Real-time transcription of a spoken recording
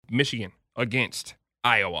Michigan against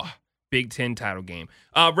Iowa. Big Ten title game.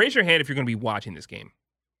 Raise your hand if you're going to be watching this game.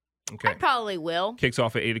 Okay. I probably will. Kicks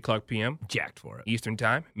off at 8 o'clock p.m. Jacked for it. Eastern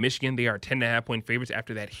time. Michigan, they are 10.5-point favorites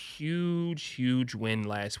after that huge win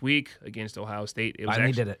last week against Ohio State.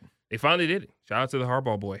 Finally did it. They finally did it. Shout out to the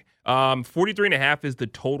Harbaugh boy. 43.5 is the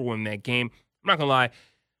total in that game. I'm not going to lie.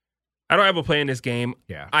 I don't have a play in this game.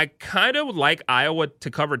 Yeah. I kind of would like Iowa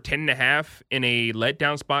to cover 10.5 in a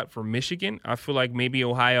letdown spot for Michigan. I feel like maybe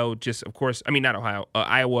Ohio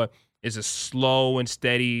Iowa is a slow and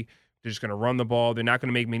steady. They're just going to run the ball. They're not going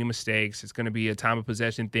to make many mistakes. It's going to be a time of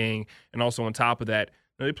possession thing. And also on top of that,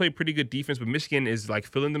 they play pretty good defense, but Michigan is like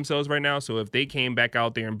feeling themselves right now. So if they came back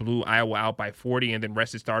out there and blew Iowa out by 40 and then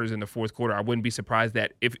rested starters in the fourth quarter, I wouldn't be surprised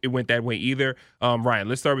that if it went that way either. Ryan,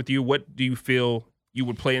 let's start with you. What do you feel you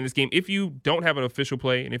would play in this game if you don't have an official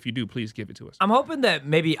play? And if you do, please give it to us. I'm hoping that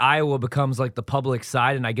maybe Iowa becomes like the public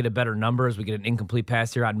side and I get a better number as we get an incomplete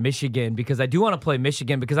pass here on Michigan, because I do want to play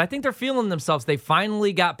Michigan because I think they're feeling themselves. They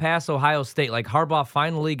finally got past Ohio State. Like Harbaugh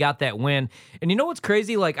finally got that win. And you know what's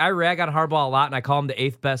crazy? Like I rag on Harbaugh a lot and I call him the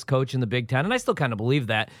 8th best coach in the Big Ten. And I still kind of believe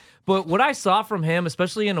that. But what I saw from him,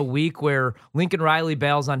 especially in a week where Lincoln Riley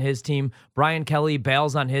bails on his team, Brian Kelly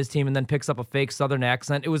bails on his team, and then picks up a fake Southern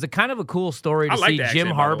accent, it was a kind of a cool story to see Jim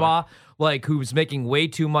Harbaugh, like who's making way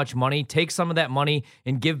too much money, take some of that money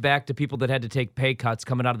and give back to people that had to take pay cuts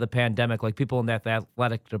coming out of the pandemic, like people in that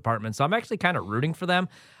athletic department. So I'm actually kind of rooting for them.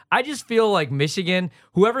 I just feel like Michigan,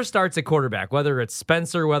 whoever starts at quarterback, whether it's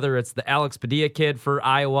Spencer, whether it's the Alex Padilla kid for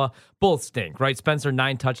Iowa, both stink, right? Spencer,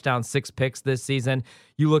 9 touchdowns, 6 picks this season.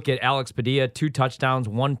 You look at Alex Padilla, 2 touchdowns,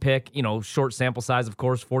 1 pick, short sample size, of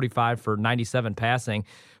course, 45 for 97 passing.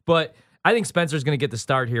 But I think Spencer's going to get the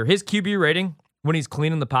start here. His QB rating, when he's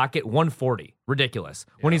clean in the pocket, 140. Ridiculous.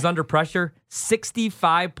 Yeah. When he's under pressure,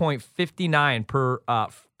 65.59 per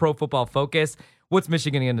Pro Football Focus. What's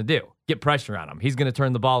Michigan going to do? Get pressure on him. He's going to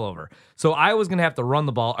turn the ball over. So Iowa's going to have to run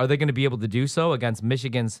the ball. Are they going to be able to do so against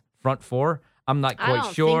Michigan's front four? I'm not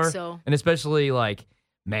quite sure. I don't think so. And especially I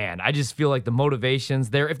just feel like the motivation's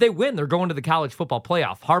there. If they win, they're going to the college football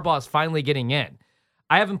playoff. Harbaugh's finally getting in.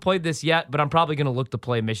 I haven't played this yet, but I'm probably going to look to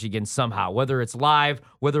play Michigan somehow, whether it's live,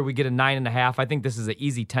 whether we get a 9.5. I think this is an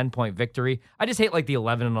easy 10-point victory. I just hate the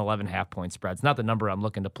 11 and 11.5 point spreads. Not the number I'm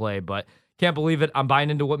looking to play, but can't believe it. I'm buying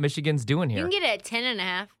into what Michigan's doing here. You can get it at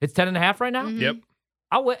 10.5. It's 10.5 right now? Mm-hmm. Yep.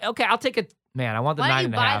 I'll take it. Man, I want the 9.5. Why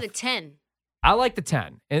don't you buy the 10? I like the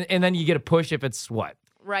 10. And then you get a push if it's what?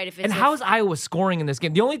 Right. And how is Iowa scoring in this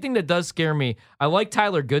game? The only thing that does scare me, I like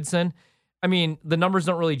Tyler Goodson. I mean, the numbers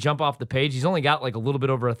don't really jump off the page. He's only got a little bit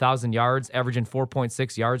over 1,000 yards, averaging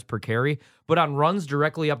 4.6 yards per carry. But on runs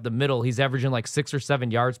directly up the middle, he's averaging 6 or 7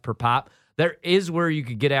 yards per pop. There is where you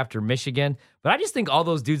could get after Michigan. But I just think all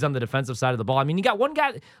those dudes on the defensive side of the ball, I mean, you got one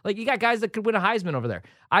guy, you got guys that could win a Heisman over there.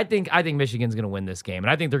 I think Michigan's going to win this game, and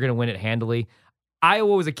I think they're going to win it handily.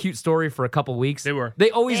 Iowa was a cute story for a couple weeks. They were. They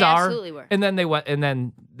always they are. Absolutely were. And then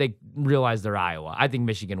they realized they're Iowa. I think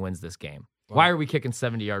Michigan wins this game. Wow. Why are we kicking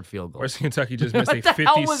 70-yard field goals? Western Kentucky just missed a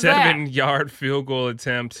 57-yard field goal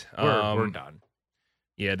attempt. We're done.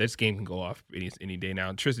 Yeah, this game can go off any day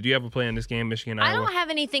now. Trista, do you have a play in this game, Michigan, Iowa? I don't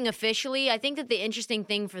have anything officially. I think that the interesting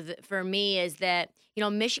thing for me is that,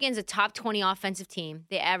 Michigan's a top 20 offensive team.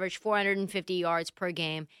 They average 450 yards per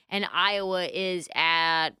game, and Iowa is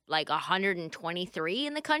at 123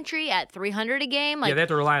 in the country at 300 a game. They have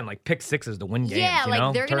to rely on pick sixes to win games. Yeah,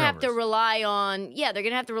 they're going to have to Turnovers. rely on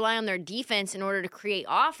their defense in order to create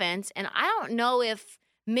offense, and I don't know if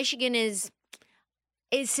Michigan is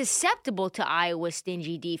susceptible to Iowa's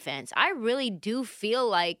stingy defense. I really do feel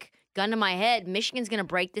like, gun to my head, Michigan's going to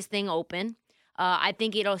break this thing open. I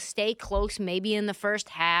think it'll stay close maybe in the first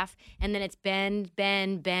half, and then it's bend,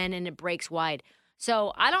 and it breaks wide.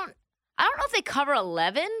 So I don't know if they cover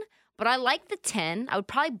 11, but I like the 10. I would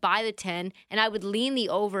probably buy the 10, and I would lean the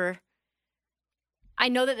over. I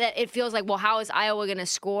know that it feels like, well, how is Iowa going to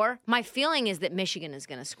score? My feeling is that Michigan is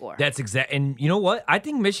going to score. That's exact. And you know what? I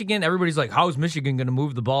think Michigan, everybody's like, how is Michigan going to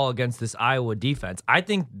move the ball against this Iowa defense? I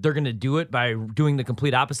think they're going to do it by doing the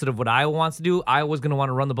complete opposite of what Iowa wants to do. Iowa's going to want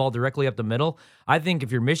to run the ball directly up the middle. I think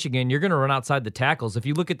if you're Michigan, you're going to run outside the tackles. If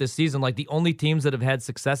you look at this season, the only teams that have had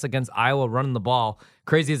success against Iowa running the ball,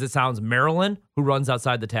 crazy as it sounds, Maryland, who runs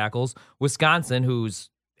outside the tackles, Wisconsin, who's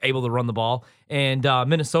able to run the ball, and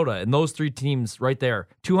Minnesota. And those three teams right there,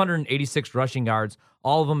 286 rushing yards.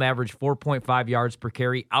 All of them average 4.5 yards per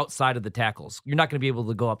carry outside of the tackles. You're not going to be able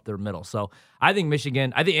to go up their middle. So I think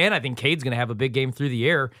Michigan, I think Cade's going to have a big game through the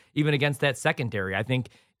air, even against that secondary. I think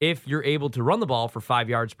if you're able to run the ball for 5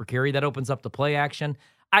 yards per carry, that opens up the play action.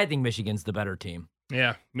 I think Michigan's the better team. Yeah,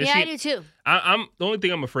 Yeah, Michigan. I do too. I'm the only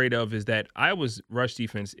thing I'm afraid of is that Iowa's rush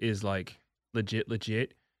defense is like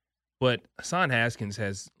legit. But Hassan Haskins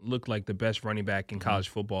has looked like the best running back in college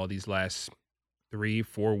football these last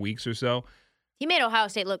 3-4 weeks or so. He made Ohio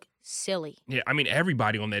State look silly. Yeah, I mean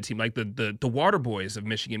everybody on that team, like the Water Boys of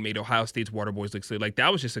Michigan, made Ohio State's Water Boys look silly. Like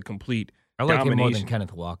that was just a complete. I like him more domination. than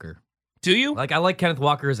Kenneth Walker. Do you? Like I like Kenneth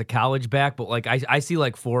Walker as a college back, but like I see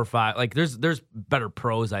like 4 or 5. Like there's better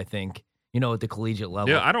pros, I think. At the collegiate level.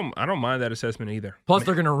 Yeah, I don't mind that assessment either. Plus,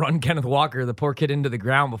 they're gonna run Kenneth Walker, the poor kid, into the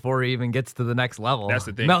ground before he even gets to the next level. That's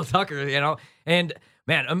the thing. Mel Tucker, and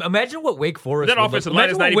man, imagine what Wake Forest. That would offensive look,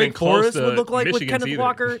 line is not imagine even what Wake close Forest to would look like with Michigan's Kenneth either.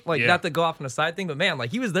 Walker. Like Yeah. not to go off on a side thing, but man,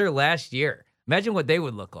 like he was there last year. Imagine what they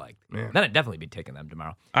would look like. Man. Then I'd definitely be taking them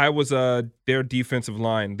tomorrow. Iowa's their defensive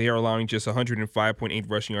line. They are allowing just 105.8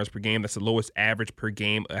 rushing yards per game. That's the lowest average per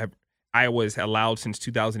game Iowa has allowed since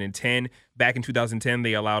 2010. Back in 2010,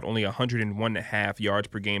 they allowed only 101.5 yards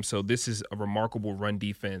per game. So this is a remarkable run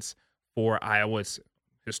defense for Iowa's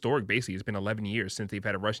historic. Basically, it's been 11 years since they've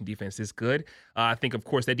had a rushing defense this good. I think, of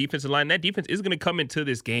course, that defensive line, that defense is going to come into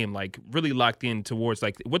this game like really locked in towards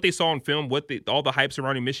like what they saw on film, all the hype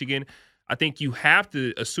surrounding Michigan. I think you have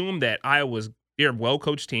to assume that they're a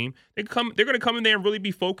well-coached team. They're going to come in there and really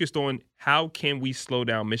be focused on how can we slow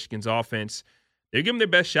down Michigan's offense. They're giving their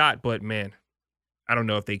best shot, but man, I don't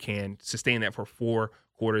know if they can sustain that for 4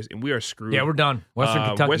 quarters, and we are screwed. Yeah, we're done.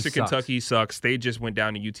 Western Kentucky sucks. They just went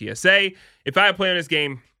down to UTSA. If I had played on this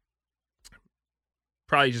game,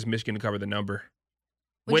 probably just Michigan to cover the number.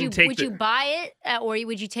 Would you buy it, or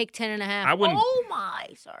would you take 10.5? I wouldn't. Oh my,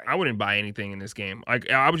 sorry. I wouldn't buy anything in this game. Like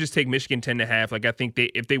I would just take Michigan 10.5. Like I think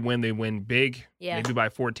if they win, they win big. Yeah. Maybe by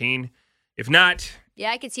 14. If not,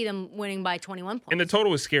 Yeah, I could see them winning by 21 points. and the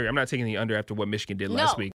total is scary. I'm not taking the under after what Michigan did last week.